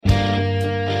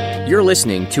You're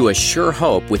listening to A Sure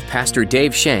Hope with Pastor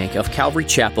Dave Shank of Calvary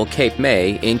Chapel, Cape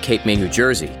May in Cape May, New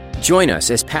Jersey. Join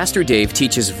us as Pastor Dave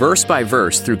teaches verse by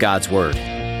verse through God's Word.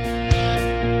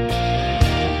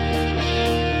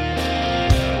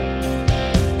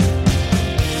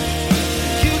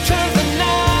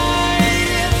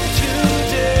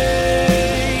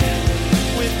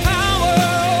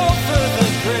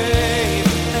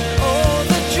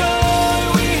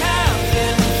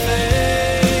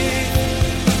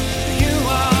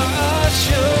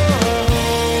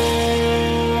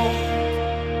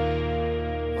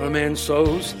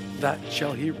 Sows, that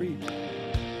shall he reap.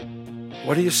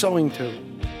 What are you sowing to?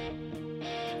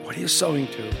 What are you sowing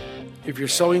to? If you're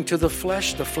sowing to the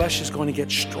flesh is going to get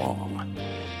strong.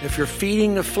 If you're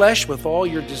feeding the flesh with all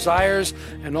your desires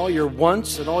and all your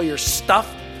wants and all your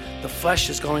stuff, the flesh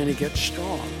is going to get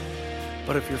strong.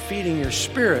 But if you're feeding your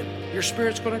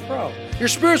spirit's going to grow. Your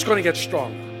spirit's going to get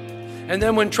stronger. And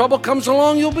then when trouble comes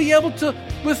along, you'll be able to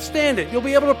withstand it. You'll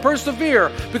be able to persevere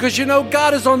because you know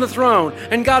God is on the throne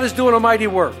and God is doing a mighty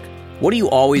work. What are you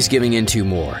always giving into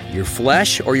more, your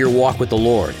flesh or your walk with the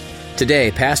Lord? Today,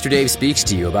 Pastor Dave speaks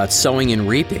to you about sowing and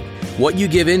reaping. What you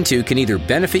give into can either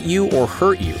benefit you or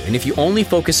hurt you, and if you only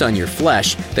focus on your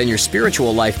flesh, then your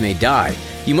spiritual life may die.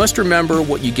 You must remember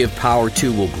what you give power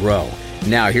to will grow.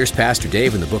 Now, here's Pastor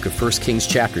Dave in the book of 1 Kings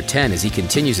chapter 10 as he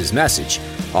continues his message,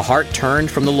 A Heart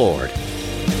Turned from the Lord.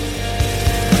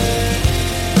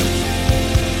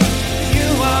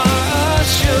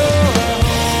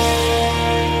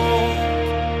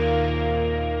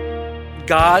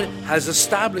 God has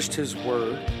established His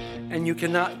word, and you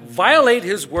cannot violate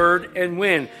His word and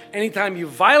win. Anytime you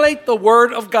violate the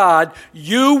word of God,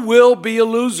 you will be a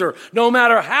loser, no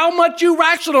matter how much you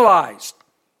rationalize.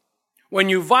 When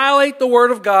you violate the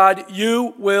word of God,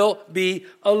 you will be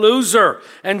a loser.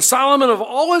 And Solomon, of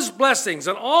all his blessings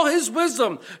and all his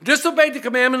wisdom, disobeyed the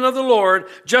commandment of the Lord,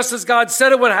 just as God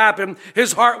said it would happen.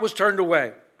 His heart was turned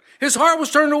away. His heart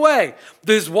was turned away.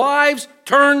 His wives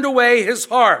turned away his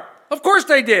heart. Of course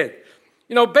they did.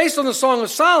 You know, based on the Song of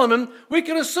Solomon, we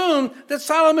can assume that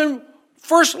Solomon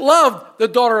first loved the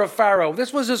daughter of Pharaoh.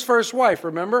 This was his first wife,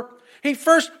 remember? He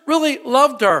first really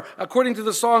loved her, according to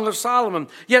the Song of Solomon.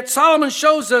 Yet Solomon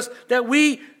shows us that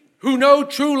we who know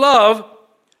true love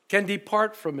can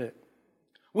depart from it.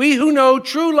 We who know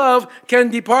true love can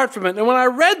depart from it. And when I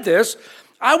read this,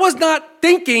 I was not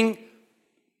thinking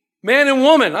man and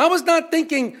woman. I was not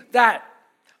thinking that.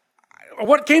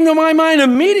 What came to my mind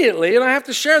immediately, and I have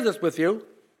to share this with you,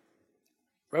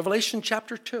 Revelation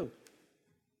chapter 2.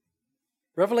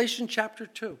 Revelation chapter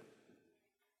 2.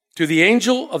 To the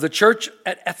angel of the church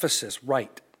at Ephesus,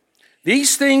 write,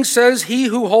 These things says he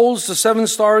who holds the 7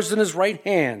 stars in his right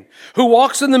hand, who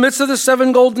walks in the midst of the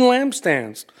 7 golden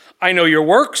lampstands. I know your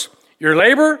works, your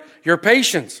labor, your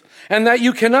patience, and that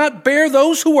you cannot bear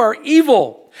those who are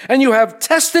evil, and you have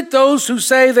tested those who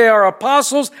say they are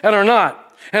apostles and are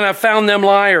not, and have found them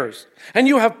liars. And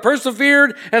you have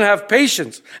persevered and have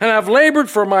patience, and have labored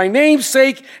for my name's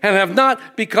sake, and have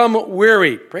not become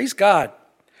weary. Praise God.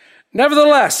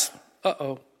 Nevertheless,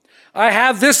 I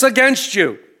have this against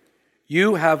you.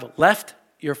 You have left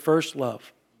your first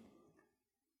love.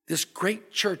 This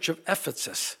great church of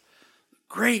Ephesus,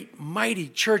 great mighty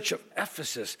church of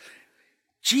Ephesus,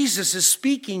 Jesus is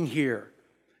speaking here.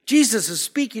 Jesus is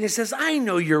speaking. He says, I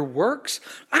know your works.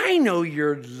 I know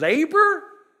your labor,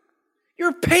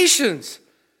 your patience.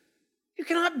 You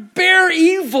cannot bear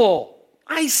evil.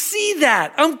 I see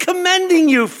that. I'm commending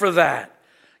you for that.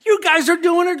 You guys are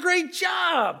doing a great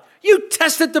job. You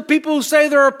tested the people who say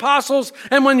they're apostles,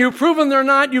 and when you've proven they're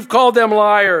not, you've called them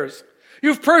liars.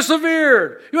 You've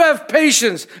persevered. You have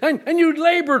patience, and you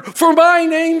labored for my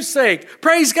name's sake.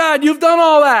 Praise God, you've done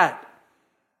all that.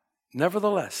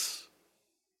 Nevertheless,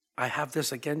 I have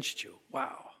this against you.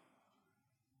 Wow.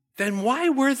 Then why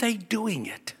were they doing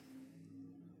it?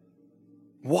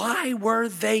 Why were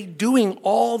they doing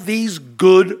all these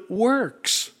good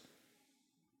works?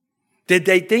 Did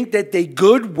they think that the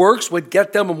good works would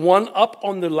get them one up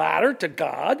on the ladder to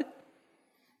God?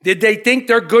 Did they think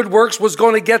their good works was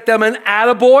going to get them an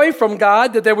attaboy from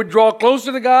God, that they would draw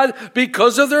closer to God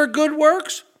because of their good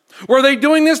works? Were they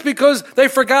doing this because they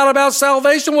forgot about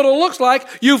salvation? What it looks like,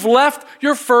 you've left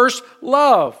your first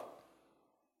love.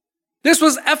 This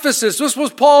was Ephesus. This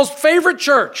was Paul's favorite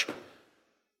church.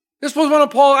 This was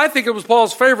I think it was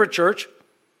Paul's favorite church.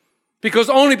 Because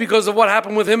of what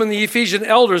happened with him and the Ephesian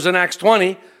elders in Acts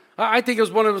 20. I think it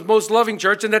was one of his most loving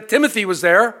church, and that Timothy was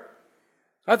there.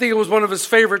 I think it was one of his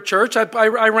favorite church. I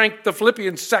ranked the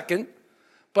Philippians second,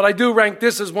 but I do rank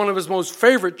this as one of his most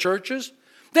favorite churches.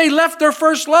 They left their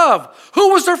first love.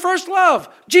 Who was their first love?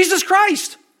 Jesus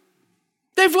Christ.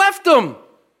 They've left them.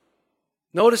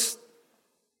 Notice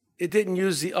it didn't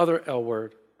use the other L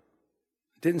word.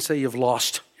 It didn't say you've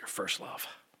lost your first love.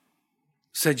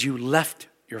 It said you left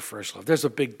your first love. There's a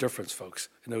big difference, folks,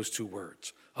 in those two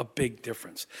words. A big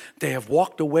difference. They have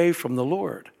walked away from the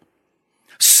Lord.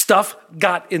 Stuff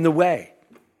got in the way.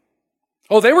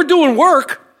 Oh, they were doing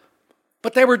work,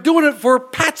 but they were doing it for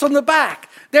pats on the back.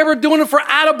 They were doing it for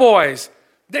attaboys.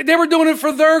 They were doing it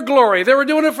for their glory. They were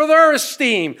doing it for their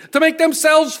esteem, to make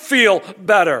themselves feel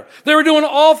better. They were doing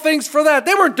all things for that.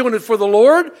 They weren't doing it for the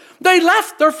Lord. They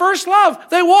left their first love.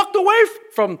 They walked away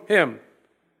from him.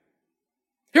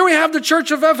 Here we have the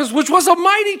church of Ephesus, which was a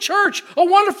mighty church, a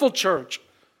wonderful church,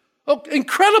 an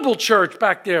incredible church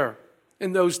back there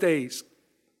in those days.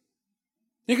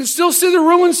 You can still see the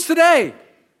ruins today.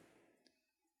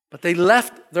 But they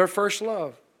left their first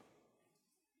love.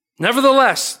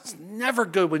 Nevertheless, it's never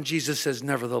good when Jesus says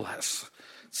nevertheless.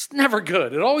 It's never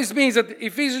good. It always means that the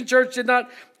Ephesian church did not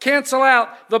cancel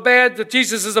out the bad that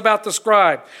Jesus is about to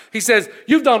describe. He says,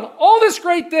 you've done all these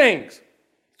great things.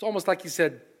 It's almost like he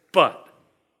said, but.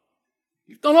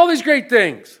 You've done all these great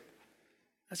things.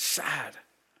 That's sad.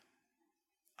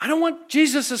 I don't want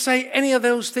Jesus to say any of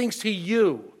those things to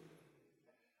you.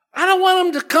 I don't want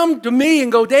him to come to me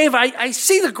and go, Dave, I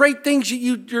see the great things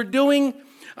you're doing.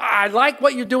 I like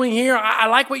what you're doing here. I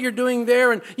like what you're doing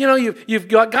there. And, you've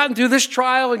gotten through this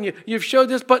trial and you've showed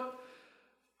this. But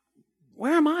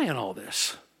where am I in all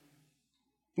this?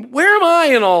 Where am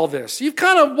I in all this? You've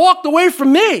kind of walked away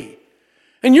from me.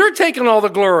 And you're taking all the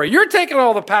glory. You're taking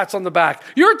all the pats on the back.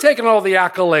 You're taking all the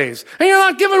accolades. And you're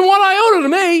not giving one iota to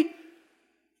me.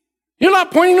 You're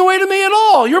not pointing the way to me at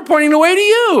all. You're pointing the way to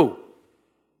you.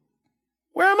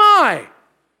 Where am I?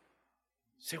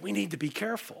 See, we need to be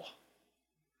careful.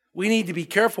 We need to be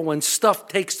careful when stuff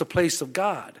takes the place of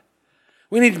God.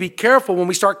 We need to be careful when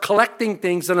we start collecting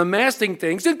things and amassing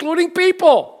things, including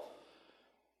people.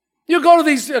 You go to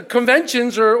these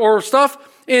conventions or stuff,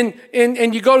 and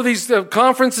you go to these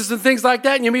conferences and things like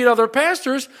that, and you meet other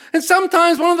pastors, and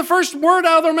sometimes one of the first words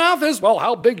out of their mouth is, well,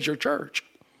 how big's your church?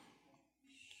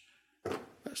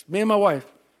 That's me and my wife.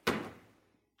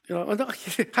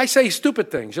 I say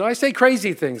stupid things. I say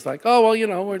crazy things like, oh,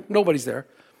 well, nobody's there.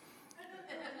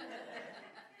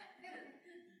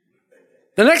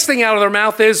 The next thing out of their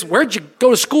mouth is, where'd you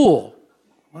go to school?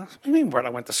 What do you mean, where'd I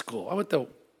went to school? I went to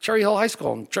Cherry Hill High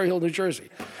School in Cherry Hill, New Jersey.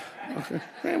 Okay.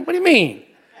 What do you mean?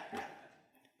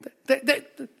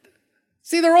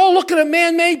 See, they're all looking at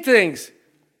man-made things.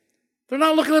 They're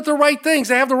not looking at the right things.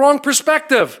 They have the wrong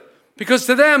perspective. Because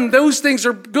to them, those things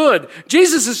are good.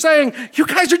 Jesus is saying, you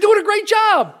guys are doing a great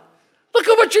job. Look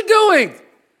at what you're doing.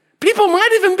 People might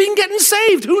even be getting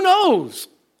saved. Who knows?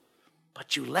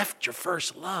 But you left your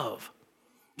first love.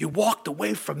 You walked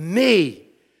away from me.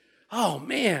 Oh,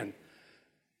 man.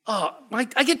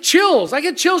 I get chills. I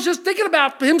get chills just thinking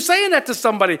about him saying that to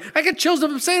somebody. I get chills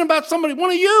of him saying about somebody, one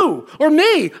of you or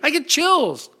me. I get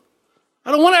chills.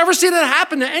 I don't want to ever see that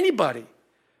happen to anybody.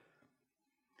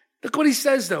 Look what he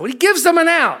says, though. He gives them an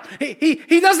out.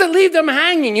 He doesn't leave them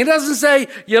hanging. He doesn't say,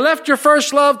 you left your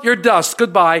first love, you're dust,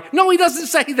 goodbye. No, he doesn't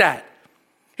say that.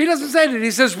 He doesn't say that.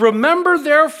 He says, remember,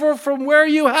 therefore, from where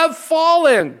you have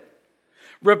fallen.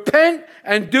 Repent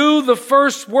and do the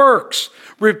first works.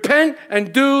 Repent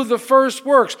and do the first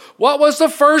works. What was the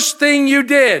first thing you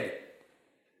did?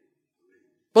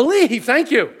 Believe.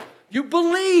 Thank you. You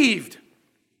believed.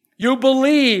 You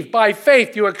believed by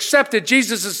faith. You accepted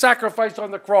Jesus' sacrifice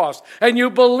on the cross. And you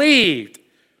believed.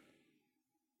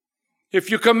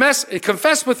 If you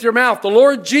confess with your mouth the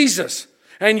Lord Jesus,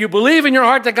 and you believe in your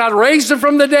heart that God raised him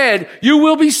from the dead, you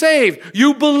will be saved.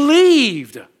 You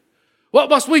believed. What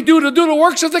must we do to do the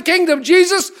works of the kingdom?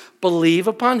 Jesus, believe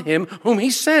upon him whom he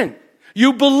sent.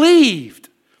 You believed.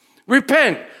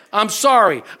 Repent. I'm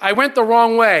sorry. I went the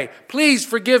wrong way. Please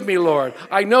forgive me, Lord.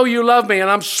 I know you love me, and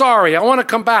I'm sorry. I want to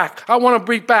come back. I want to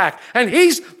be back. And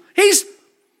he's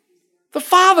the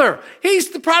father. He's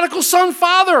the prodigal son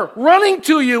father, running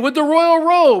to you with the royal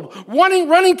robe,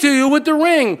 running to you with the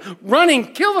ring,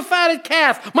 running, kill the fatted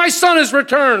calf. My son is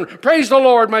returned. Praise the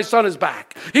Lord, my son is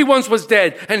back. He once was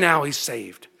dead, and now he's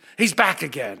saved. He's back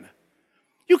again.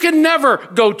 You can never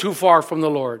go too far from the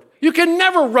Lord. You can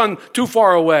never run too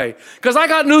far away. Because I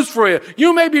got news for you.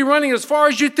 You may be running as far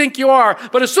as you think you are,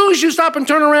 but as soon as you stop and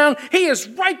turn around, he is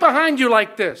right behind you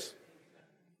like this.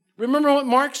 Remember what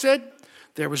Mark said?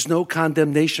 There was no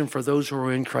condemnation for those who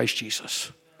are in Christ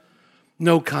Jesus.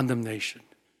 No condemnation.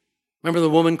 Remember the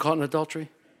woman caught in adultery?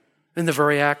 In the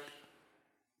very act?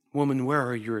 Woman, where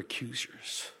are your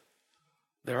accusers?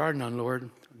 There are none, Lord.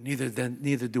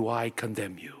 Neither do I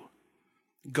condemn you.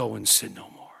 Go and sin no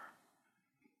more.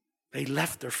 They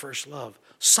left their first love.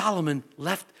 Solomon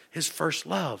left his first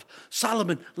love.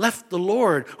 Solomon left the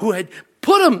Lord who had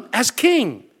put him as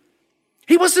king.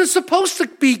 He wasn't supposed to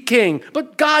be king,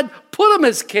 but God put him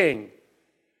as king.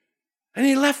 And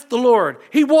he left the Lord.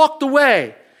 He walked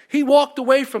away. He walked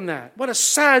away from that. What a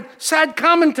sad, sad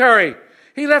commentary.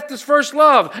 He left his first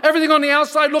love. Everything on the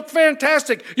outside looked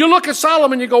fantastic. You look at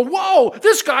Solomon, you go, whoa,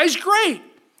 this guy's great.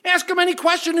 Ask him any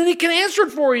question and he can answer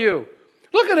it for you.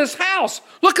 Look at his house.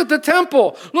 Look at the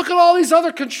temple. Look at all these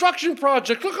other construction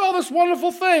projects. Look at all these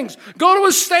wonderful things. Go to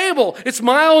his stable. It's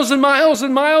miles and miles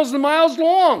and miles and miles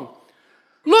long.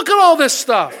 Look at all this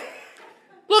stuff.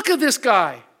 Look at this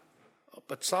guy.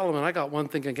 But Solomon, I got one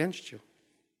thing against you.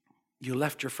 You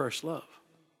left your first love.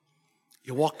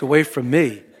 You walked away from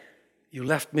me. You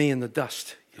left me in the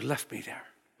dust. You left me there.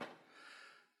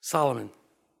 Solomon,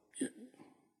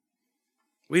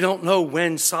 we don't know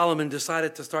when Solomon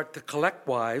decided to start to collect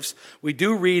wives. We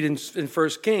do read in 1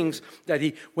 Kings that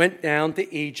he went down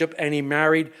to Egypt and he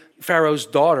married Pharaoh's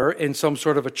daughter in some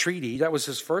sort of a treaty. That was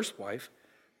his first wife.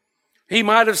 He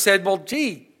might have said, well,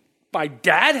 gee, my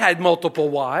dad had multiple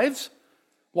wives.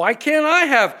 Why can't I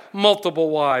have multiple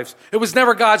wives? It was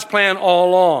never God's plan all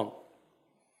along.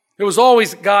 It was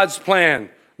always God's plan.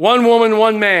 One woman,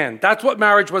 one man. That's what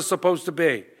marriage was supposed to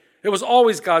be. It was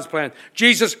always God's plan.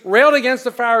 Jesus railed against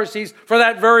the Pharisees for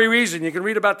that very reason. You can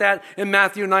read about that in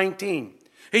Matthew 19.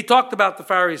 He talked about the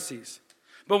Pharisees.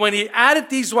 But when he added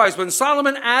these wives, when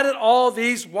Solomon added all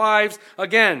these wives,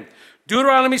 again,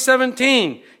 Deuteronomy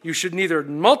 17, you should neither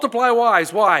multiply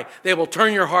wives. Why? They will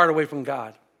turn your heart away from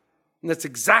God. And that's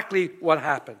exactly what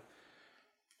happened.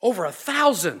 Over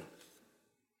 1,000.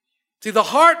 See, the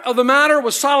heart of the matter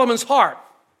was Solomon's heart.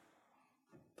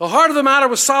 The heart of the matter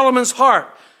was Solomon's heart.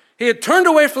 He had turned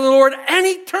away from the Lord and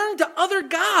he turned to other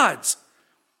gods.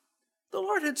 The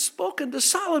Lord had spoken to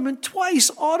Solomon twice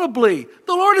audibly.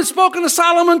 The Lord had spoken to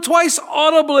Solomon twice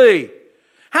audibly.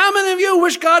 How many of you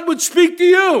wish God would speak to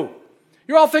you?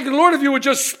 You're all thinking, Lord, if you would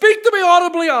just speak to me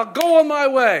audibly, I'll go on my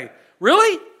way.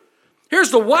 Really?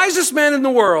 Here's the wisest man in the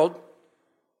world.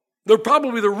 They're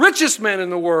probably the richest man in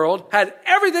the world, had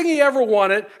everything he ever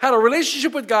wanted, had a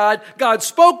relationship with God. God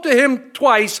spoke to him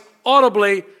twice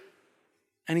audibly,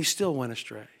 and he still went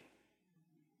astray.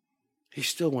 He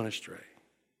still went astray.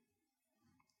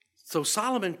 So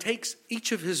Solomon takes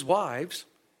each of his wives,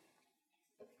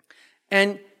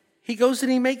 and he goes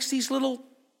and he makes these little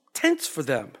tents for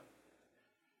them.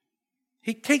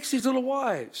 He takes these little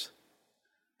wives.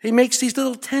 He makes these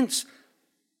little tents.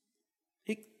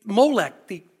 Molech,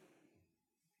 the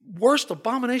worst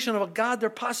abomination of a god there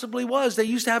possibly was. They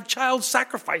used to have child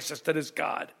sacrifices to this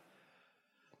god.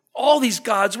 All these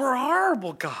gods were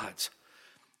horrible gods.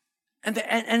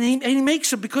 And he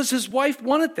makes them because his wife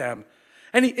wanted them.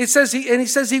 And he says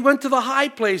he went to the high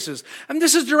places. And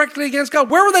this is directly against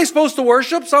God. Where were they supposed to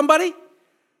worship? Somebody?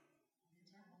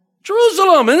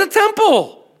 Jerusalem, in the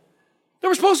temple. They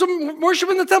were supposed to worship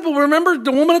in the temple. Remember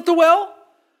the woman at the well?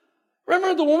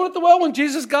 Remember the woman at the well when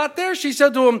Jesus got there? She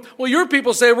said to him, well, your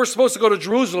people say we're supposed to go to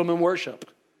Jerusalem and worship.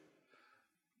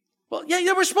 Well, yeah,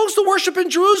 they were supposed to worship in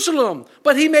Jerusalem,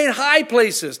 but he made high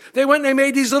places. They went and they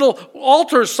made these little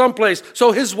altars someplace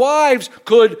so his wives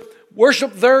could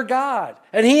worship their God.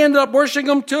 And he ended up worshiping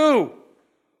them too.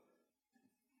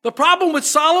 The problem with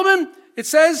Solomon, it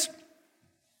says,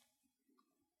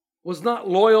 was not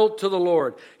loyal to the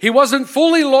Lord. He wasn't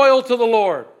fully loyal to the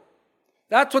Lord.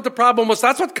 That's what the problem was.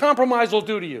 That's what compromise will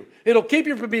do to you. It'll keep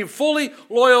you from being fully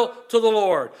loyal to the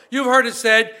Lord. You've heard it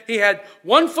said he had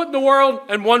 1 foot in the world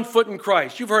and 1 foot in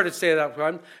Christ. You've heard it say that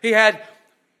one. He had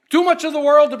too much of the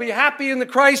world to be happy in the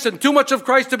Christ and too much of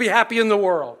Christ to be happy in the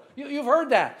world. You've heard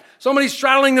that. Somebody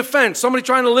straddling the fence. Somebody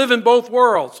trying to live in both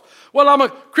worlds. Well, I'm a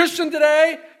Christian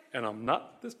today and I'm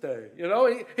not this day. You know,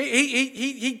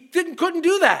 he couldn't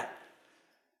do that.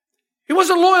 He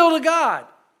wasn't loyal to God.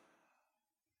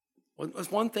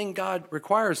 One thing God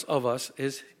requires of us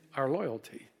is our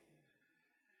loyalty.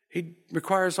 He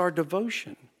requires our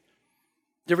devotion.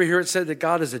 Did you ever hear it said that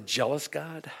God is a jealous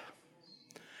God?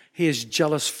 He is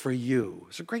jealous for you.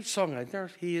 It's a great song.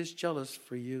 He is jealous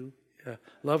for you. Yeah.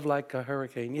 Love like a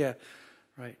hurricane. Yeah,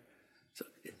 right. So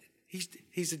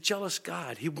he's a jealous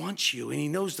God. He wants you, and he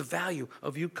knows the value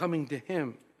of you coming to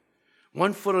him.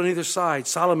 1 foot on either side.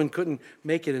 Solomon couldn't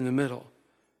make it in the middle.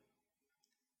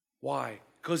 Why?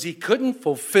 Because he couldn't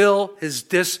fulfill his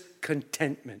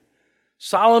discontentment.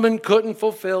 Solomon couldn't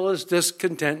fulfill his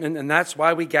discontentment, and that's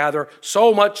why we gather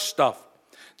so much stuff.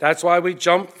 That's why we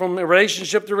jump from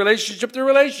relationship to relationship to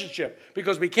relationship,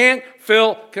 because we can't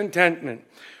fill contentment.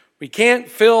 We can't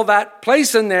fill that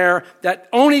place in there that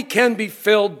only can be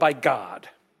filled by God.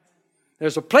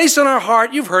 There's a place in our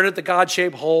heart, you've heard it, the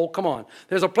God-shaped hole, come on.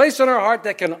 There's a place in our heart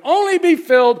that can only be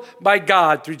filled by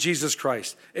God through Jesus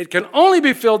Christ. It can only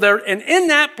be filled there, and in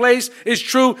that place is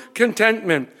true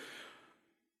contentment.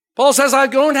 Paul says,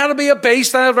 I've learned how to be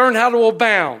abased, and I've learned how to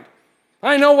abound.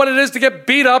 I know what it is to get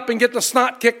beat up and get the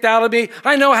snot kicked out of me.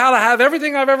 I know how to have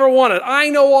everything I've ever wanted. I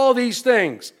know all these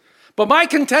things. But my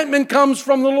contentment comes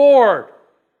from the Lord.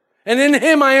 And in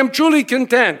him I am truly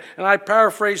content. And I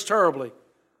paraphrase terribly.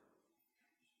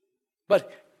 But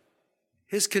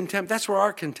his contempt, that's where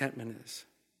our contentment is.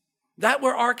 That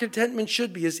where our contentment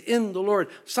should be is in the Lord.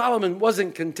 Solomon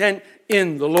wasn't content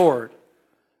in the Lord.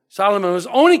 Solomon was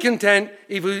only content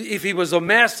if he was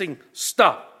amassing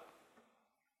stuff.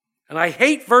 And I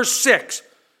hate verse 6.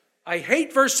 I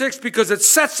hate verse 6 because it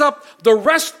sets up the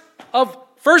rest of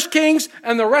 1 Kings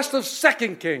and the rest of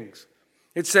 2 Kings.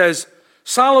 It says,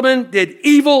 Solomon did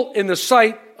evil in the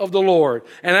sight of the Lord.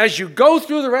 And as you go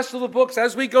through the rest of the books,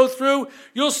 as we go through,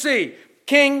 you'll see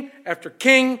king after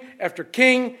king after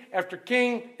king after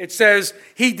king. It says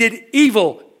he did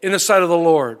evil in the sight of the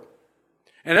Lord.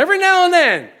 And every now and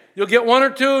then, you'll get one or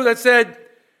two that said,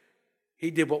 he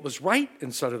did what was right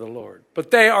in sight of the Lord. But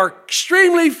they are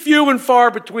extremely few and far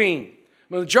between.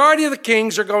 The majority of the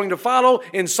kings are going to follow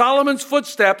in Solomon's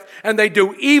footsteps, and they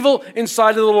do evil in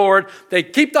sight of the Lord. They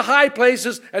keep the high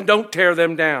places and don't tear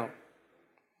them down.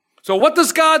 So what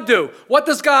does God do? What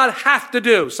does God have to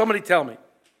do? Somebody tell me.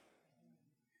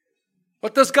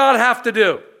 What does God have to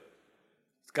do?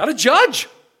 He's got to judge.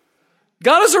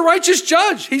 God is a righteous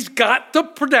judge. He's got to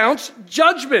pronounce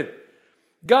judgment.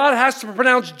 God has to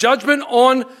pronounce judgment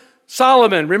on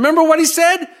Solomon. Remember what he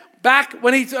said back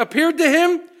when he appeared to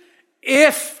him?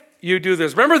 If you do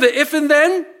this. Remember the if and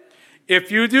then?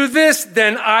 If you do this,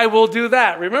 then I will do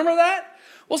that. Remember that?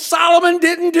 Well, Solomon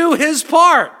didn't do his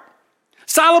part.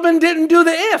 Solomon didn't do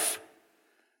the if.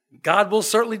 God will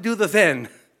certainly do the then.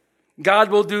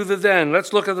 God will do the then.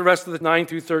 Let's look at the rest of the 9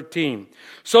 through 13.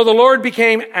 So the Lord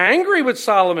became angry with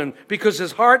Solomon because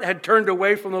his heart had turned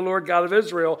away from the Lord God of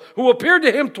Israel, who appeared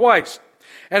to him twice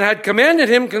and had commanded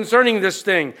him concerning this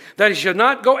thing, that he should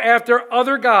not go after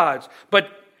other gods. But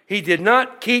he did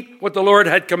not keep what the Lord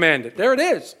had commanded. There it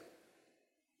is.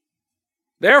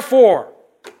 Therefore,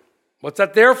 what's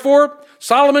that therefore?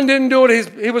 Solomon didn't do what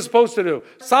he was supposed to do.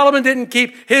 Solomon didn't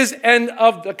keep his end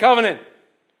of the covenant.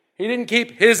 He didn't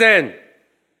keep his end.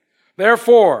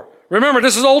 Therefore, remember,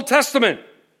 this is Old Testament.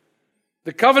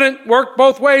 The covenant worked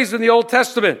both ways in the Old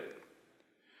Testament.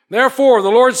 Therefore,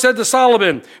 the Lord said to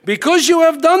Solomon, because you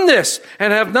have done this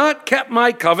and have not kept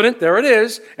my covenant, there it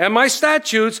is, and my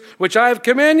statutes, which I have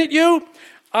commanded you,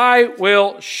 I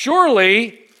will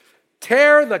surely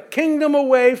tear the kingdom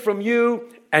away from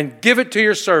you and give it to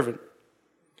your servant.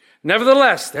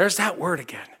 Nevertheless, there's that word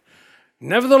again.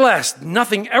 Nevertheless,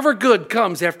 nothing ever good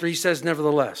comes after he says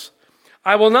nevertheless.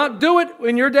 I will not do it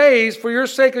in your days for your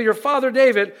sake of your father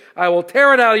David. I will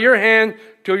tear it out of your hand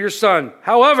to your son.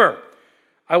 However,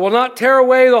 I will not tear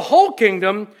away the whole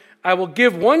kingdom. I will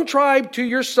give one tribe to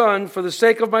your son for the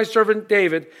sake of my servant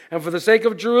David and for the sake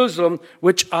of Jerusalem,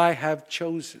 which I have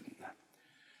chosen.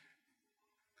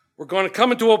 We're going to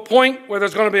come into a point where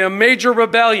there's going to be a major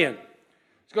rebellion.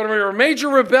 There's going to be a major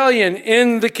rebellion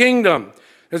in the kingdom.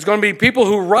 There's going to be people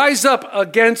who rise up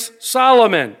against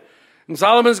Solomon. And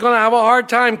Solomon's going to have a hard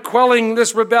time quelling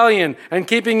this rebellion and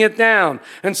keeping it down.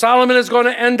 And Solomon is going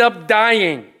to end up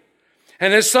dying.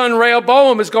 And his son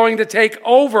Rehoboam is going to take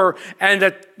over, and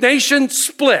the nation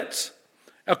splits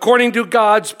according to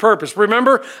God's purpose.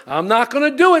 Remember, I'm not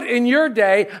going to do it in your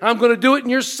day. I'm going to do it in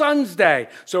your son's day.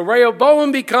 So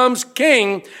Rehoboam becomes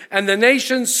king, and the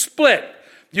nation split.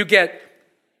 You get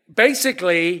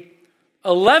basically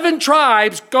 11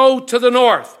 tribes go to the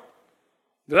north.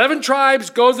 11 tribes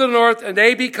go to the north, and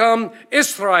they become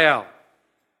Israel.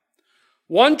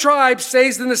 One tribe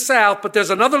stays in the south, but there's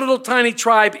another little tiny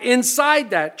tribe inside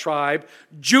that tribe,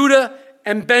 Judah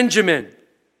and Benjamin.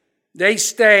 They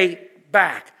stay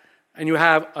back. And you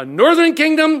have a northern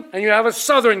kingdom, and you have a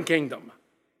southern kingdom.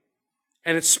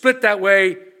 And it's split that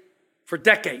way for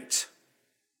decades.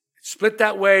 It's split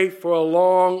that way for a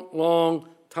long, long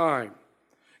time.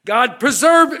 God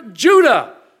preserved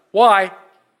Judah. Why?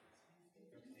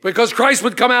 Because Christ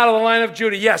would come out of the line of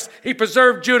Judah. Yes, he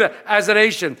preserved Judah as a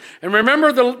nation. And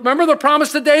remember the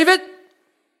promise to David?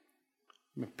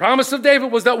 The promise of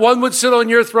David was that one would sit on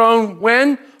your throne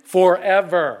when?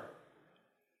 Forever.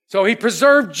 So he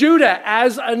preserved Judah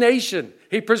as a nation.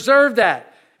 He preserved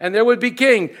that. And there would be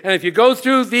king. And if you go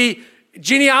through the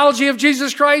genealogy of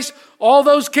Jesus Christ, all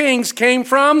those kings came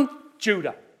from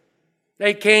Judah.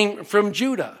 They came from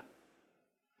Judah.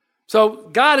 So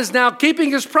God is now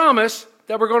keeping his promise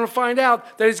that we're going to find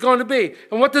out that he's going to be.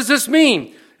 And what does this mean?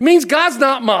 It means God's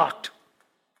not mocked.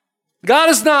 God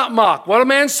is not mocked. What a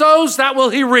man sows, that will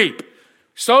he reap.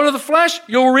 Sow to the flesh,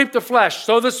 you will reap the flesh.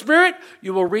 Sow the Spirit,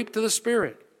 you will reap to the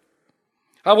Spirit.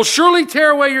 I will surely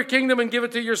tear away your kingdom and give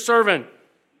it to your servant.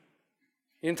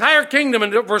 The entire kingdom,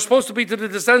 and we're supposed to be to the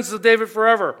descendants of David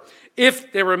forever,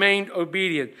 if they remained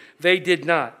obedient. They did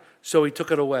not. So he took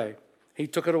it away. He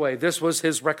took it away. This was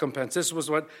his recompense. This was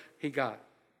what he got.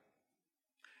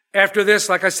 After this,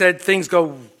 like I said, things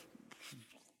go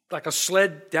like a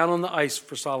sled down on the ice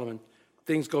for Solomon.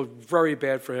 Things go very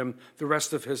bad for him the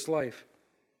rest of his life.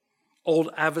 Old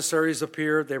adversaries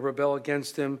appear. They rebel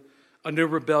against him. A new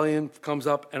rebellion comes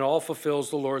up and all fulfills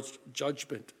the Lord's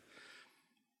judgment.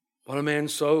 What a man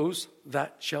sows,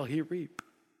 that shall he reap.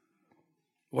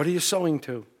 What are you sowing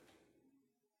to?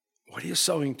 What are you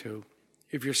sowing to?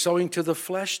 If you're sowing to the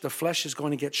flesh is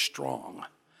going to get strong.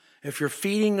 If you're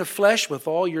feeding the flesh with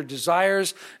all your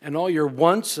desires and all your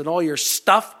wants and all your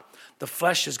stuff, the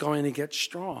flesh is going to get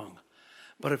strong.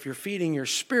 But if you're feeding your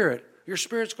spirit's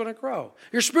going to grow.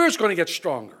 Your spirit's going to get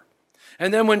stronger.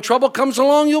 And then when trouble comes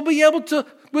along, you'll be able to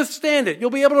withstand it.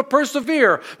 You'll be able to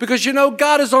persevere because you know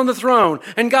God is on the throne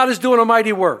and God is doing a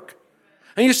mighty work.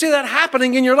 And you see that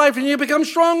happening in your life and you become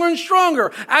stronger and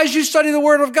stronger as you study the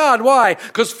Word of God. Why?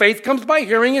 Because faith comes by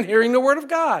hearing and hearing the Word of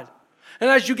God. And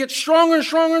as you get stronger and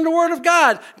stronger in the Word of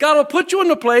God, God will put you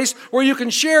in a place where you can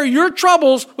share your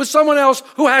troubles with someone else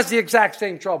who has the exact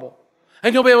same trouble.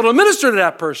 And you'll be able to minister to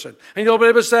that person. And you'll be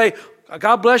able to say,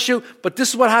 God bless you, but this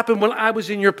is what happened when I was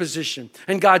in your position.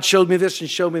 And God showed me this and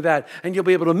showed me that. And you'll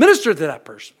be able to minister to that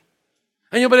person.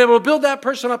 And you'll be able to build that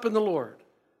person up in the Lord.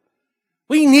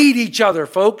 We need each other,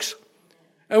 folks.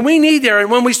 And we need there. And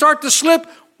when we start to slip,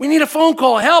 we need a phone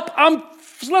call. Help, I'm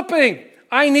slipping.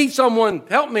 I need someone.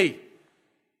 Help me.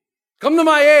 Come to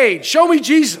my aid. Show me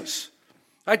Jesus.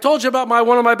 I told you about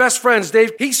one of my best friends,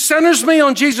 Dave. He centers me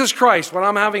on Jesus Christ when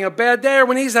I'm having a bad day or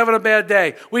when he's having a bad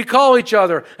day. We call each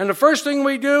other. And the first thing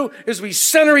we do is we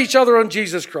center each other on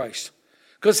Jesus Christ.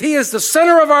 Because he is the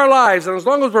center of our lives. And as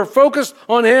long as we're focused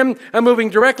on him and moving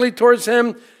directly towards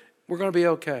him, we're going to be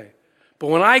okay. But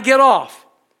when I get off,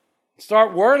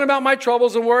 start worrying about my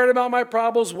troubles and worrying about my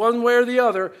problems one way or the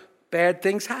other, bad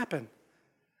things happen.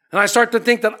 And I start to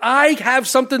think that I have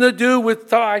something to do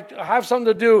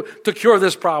to cure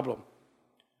this problem,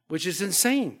 which is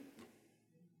insane.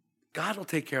 God will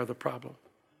take care of the problem.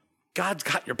 God's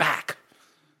got your back.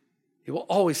 He will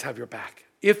always have your back.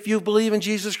 If you believe in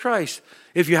Jesus Christ,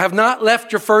 if you have not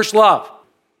left your first love.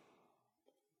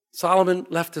 Solomon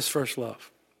left his first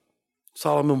love.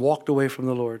 Solomon walked away from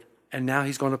the Lord, and now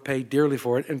he's going to pay dearly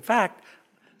for it. In fact,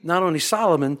 not only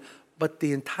Solomon, but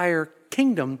the entire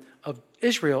kingdom of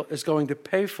Israel is going to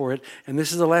pay for it. And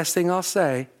this is the last thing I'll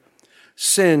say.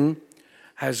 Sin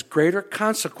has greater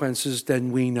consequences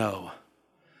than we know.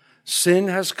 Sin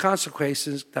has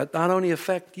consequences that not only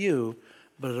affect you,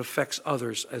 but it affects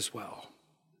others as well.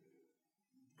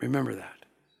 Remember that.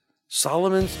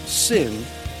 Solomon's sin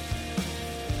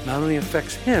not only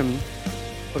affects him,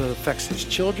 but it affects his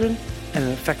children and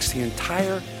it affects the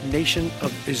entire nation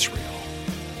of Israel.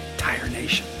 Entire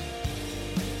nation.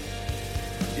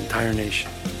 The entire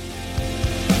nation.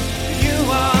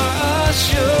 You are a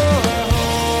sure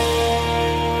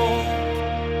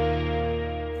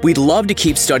hope. We'd love to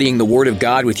keep studying the Word of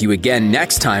God with you again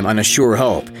next time on A Sure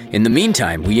Hope. In the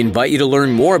meantime, we invite you to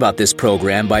learn more about this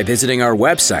program by visiting our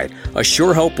website,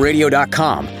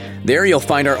 ASureHopeRadio.com. There you'll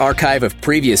find our archive of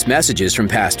previous messages from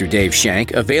Pastor Dave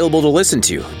Shank available to listen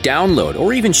to, download,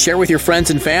 or even share with your friends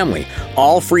and family,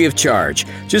 all free of charge.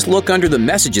 Just look under the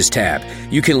Messages tab.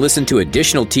 You can listen to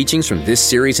additional teachings from this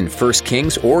series in 1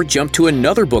 Kings or jump to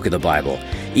another book of the Bible.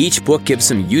 Each book gives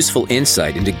some useful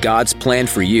insight into God's plan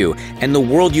for you and the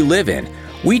world you live in.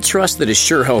 We trust that A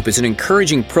Sure Hope is an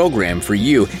encouraging program for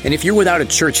you, and if you're without a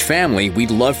church family, we'd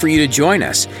love for you to join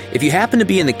us. If you happen to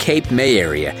be in the Cape May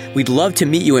area, we'd love to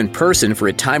meet you in person for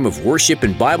a time of worship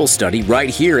and Bible study right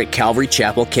here at Calvary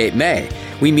Chapel, Cape May.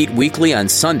 We meet weekly on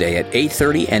Sunday at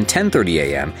 8:30 and 10:30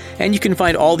 a.m., and you can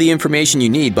find all the information you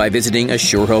need by visiting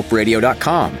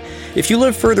ASureHopeRadio.com. If you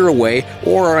live further away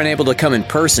or are unable to come in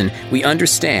person, we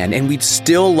understand, and we'd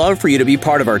still love for you to be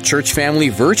part of our church family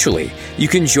virtually. You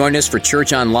can join us for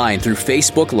church online through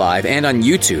Facebook Live and on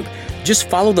YouTube. Just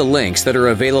follow the links that are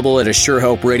available at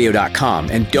ASureHopeRadio.com,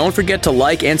 and don't forget to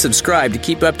like and subscribe to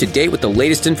keep up to date with the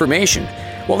latest information.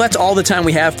 Well, that's all the time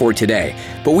we have for today,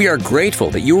 but we are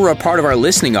grateful that you were a part of our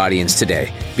listening audience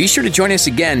today. Be sure to join us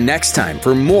again next time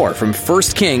for more from 1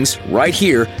 Kings right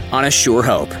here on A Sure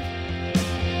Hope.